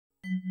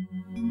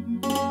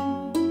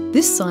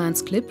This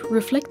science clip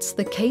reflects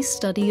the case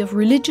study of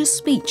religious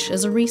speech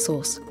as a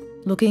resource,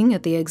 looking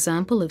at the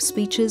example of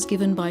speeches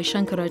given by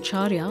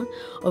Shankaracharya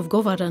of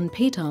Govardhan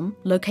Peetham,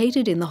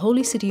 located in the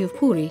holy city of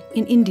Puri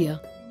in India.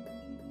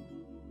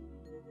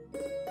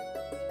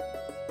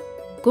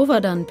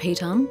 Govardhan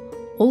Peetham,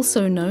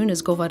 also known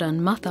as Govardhan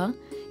Matha,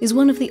 is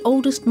one of the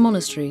oldest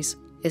monasteries,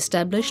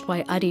 established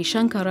by Adi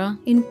Shankara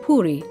in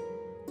Puri,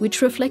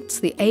 which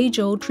reflects the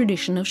age-old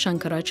tradition of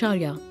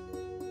Shankaracharya.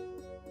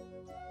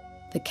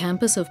 The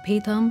campus of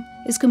Peetham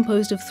is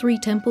composed of 3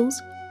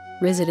 temples,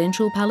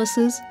 residential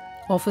palaces,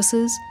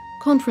 offices,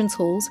 conference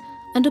halls,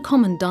 and a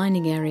common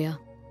dining area.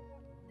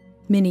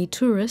 Many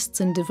tourists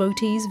and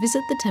devotees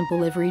visit the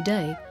temple every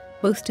day,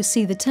 both to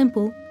see the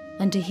temple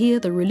and to hear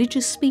the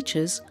religious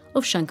speeches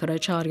of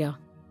Shankaracharya.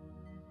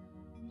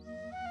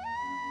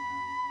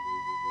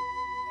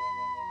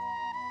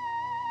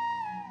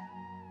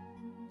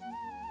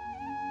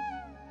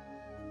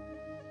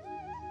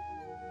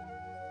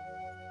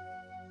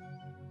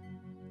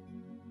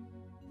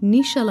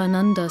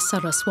 Nishalananda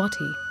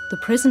Saraswati, the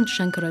present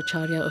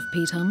Shankaracharya of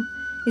Peetham,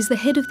 is the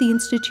head of the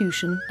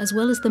institution as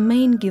well as the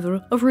main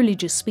giver of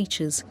religious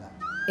speeches.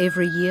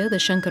 Every year, the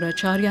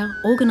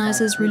Shankaracharya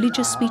organizes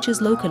religious speeches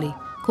locally,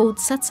 called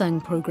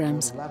Satsang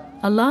programs.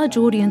 A large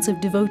audience of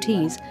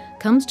devotees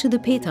comes to the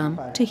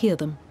Peetham to hear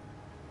them.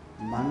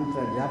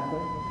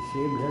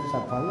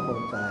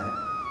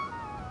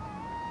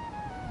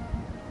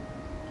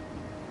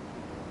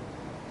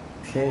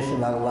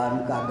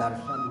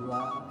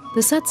 The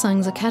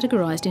satsangs are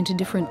categorized into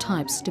different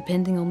types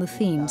depending on the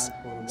themes,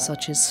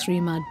 such as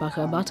Srimad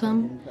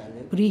Bhagavatam,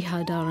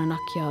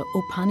 Brihadaranyaka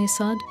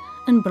Upanishad,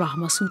 and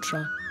Brahma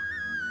Sutra.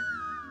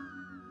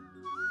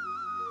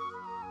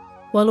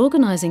 While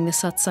organizing the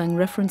satsang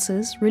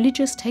references,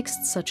 religious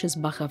texts such as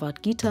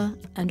Bhagavad Gita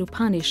and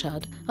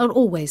Upanishad are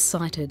always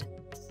cited.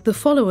 The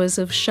followers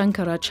of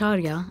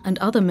Shankaracharya and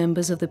other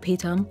members of the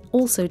Peetham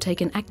also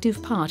take an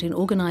active part in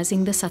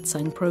organizing the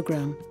satsang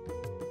program.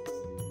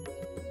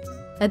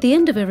 At the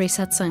end of every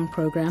satsang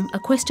program, a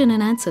question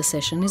and answer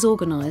session is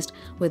organized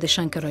where the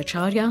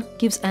Shankaracharya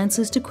gives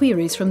answers to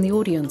queries from the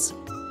audience.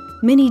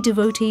 Many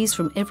devotees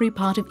from every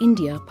part of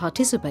India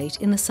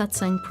participate in the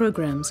satsang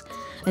programs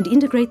and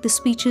integrate the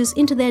speeches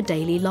into their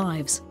daily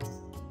lives.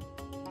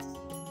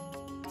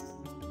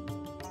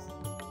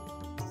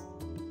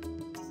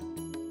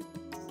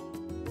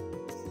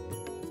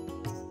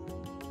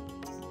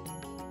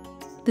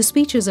 The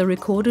speeches are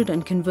recorded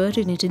and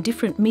converted into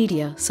different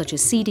media such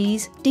as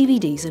CDs,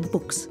 DVDs and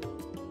books.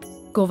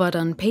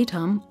 Govardhan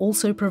Peetham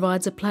also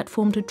provides a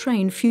platform to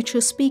train future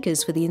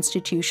speakers for the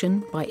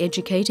institution by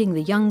educating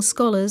the young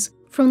scholars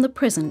from the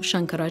present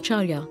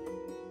Shankaracharya.